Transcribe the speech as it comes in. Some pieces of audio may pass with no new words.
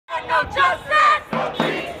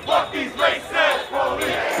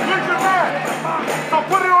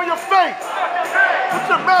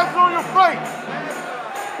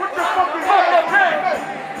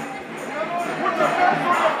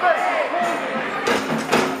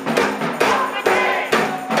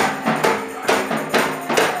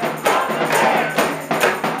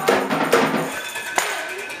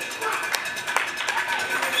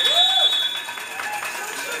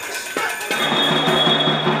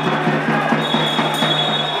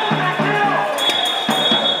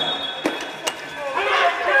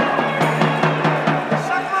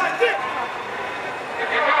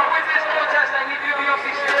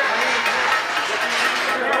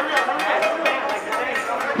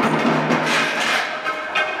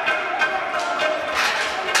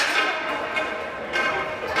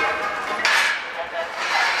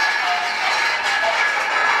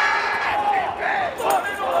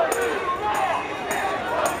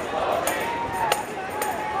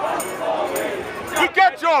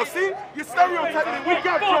y'all, see? You're stereotyping. We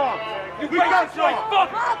got jobs. We got jobs.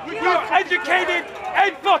 We are educated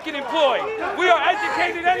and fucking employed. We are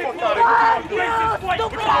educated and employed. What you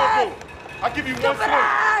gonna do? I give you one swing.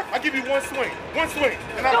 I give you one swing. One swing,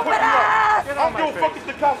 and I'm putting you out. I don't give a fuck if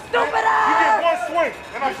the cops. You get one swing,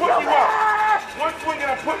 and I'm putting you out. One swing, and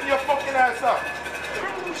I'm putting your fucking ass out.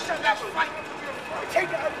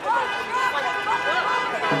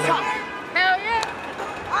 Hell yeah.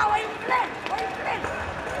 Oh, wait, flip. Wait, flip.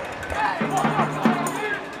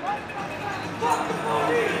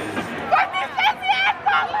 Fuck this sexy ass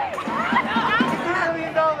police! $2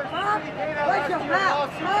 million. Where's your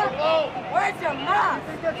mouth, huh? Where's your mouth?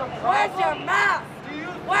 Where's your mouth?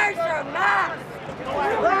 Where's your mouth?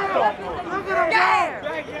 Look at him. Scared.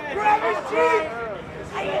 Grab his cheek.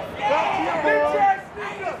 Are you scared? Are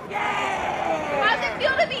you scared? How's it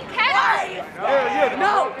feel to be catched?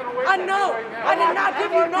 No, I know. I did not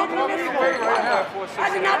give you no permission to record. I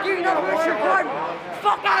did not give you no permission to record.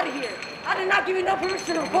 Fuck out of here. I did not give you no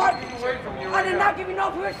permission to record. I did not give you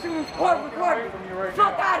no permission to record.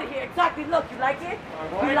 Fuck out of here. Exactly. Look, you like it?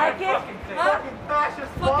 You like it? Huh?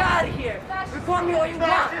 Fuck out of here. Record me all you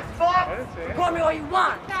want. Record me all you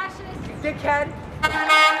want. You dickhead. Fuck out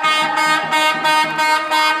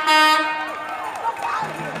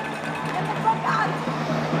of here. Get the fuck out of here. Get the fuck out of here.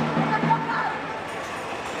 Get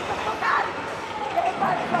the fuck out of here. Get hit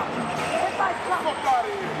by the truck. Get hit by the truck. Fuck out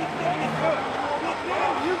of here.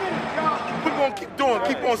 We're gonna keep doing,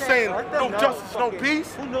 keep on saying no justice, no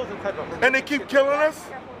peace. And they keep killing us.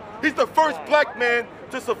 He's the first black man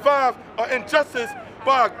to survive an injustice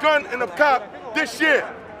by a gun and a cop this year.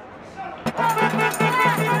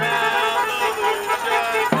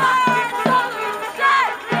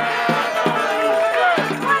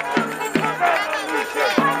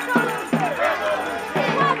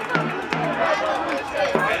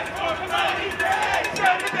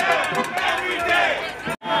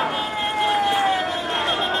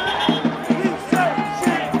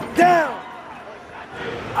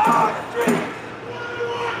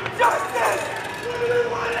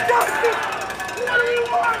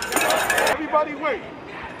 Everybody wait.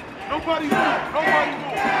 Nobody move. Nobody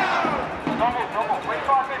move.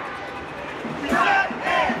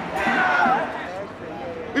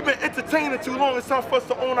 We've been entertaining too long. It's time for us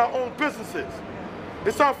to own our own businesses.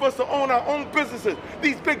 It's time for us to own our own businesses.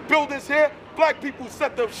 These big buildings here, black people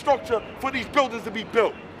set the structure for these buildings to be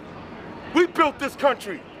built. We built this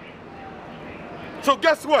country. So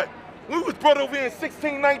guess what? We was brought over here in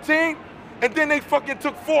 1619, and then they fucking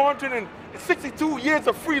took 462 years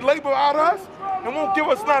of free labor out of us and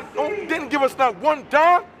didn't give us not one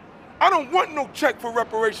dime. I don't want no check for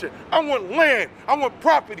reparation. I want land. I want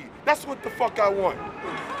property. That's what the fuck I want.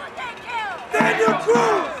 Daniel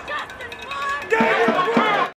Prude!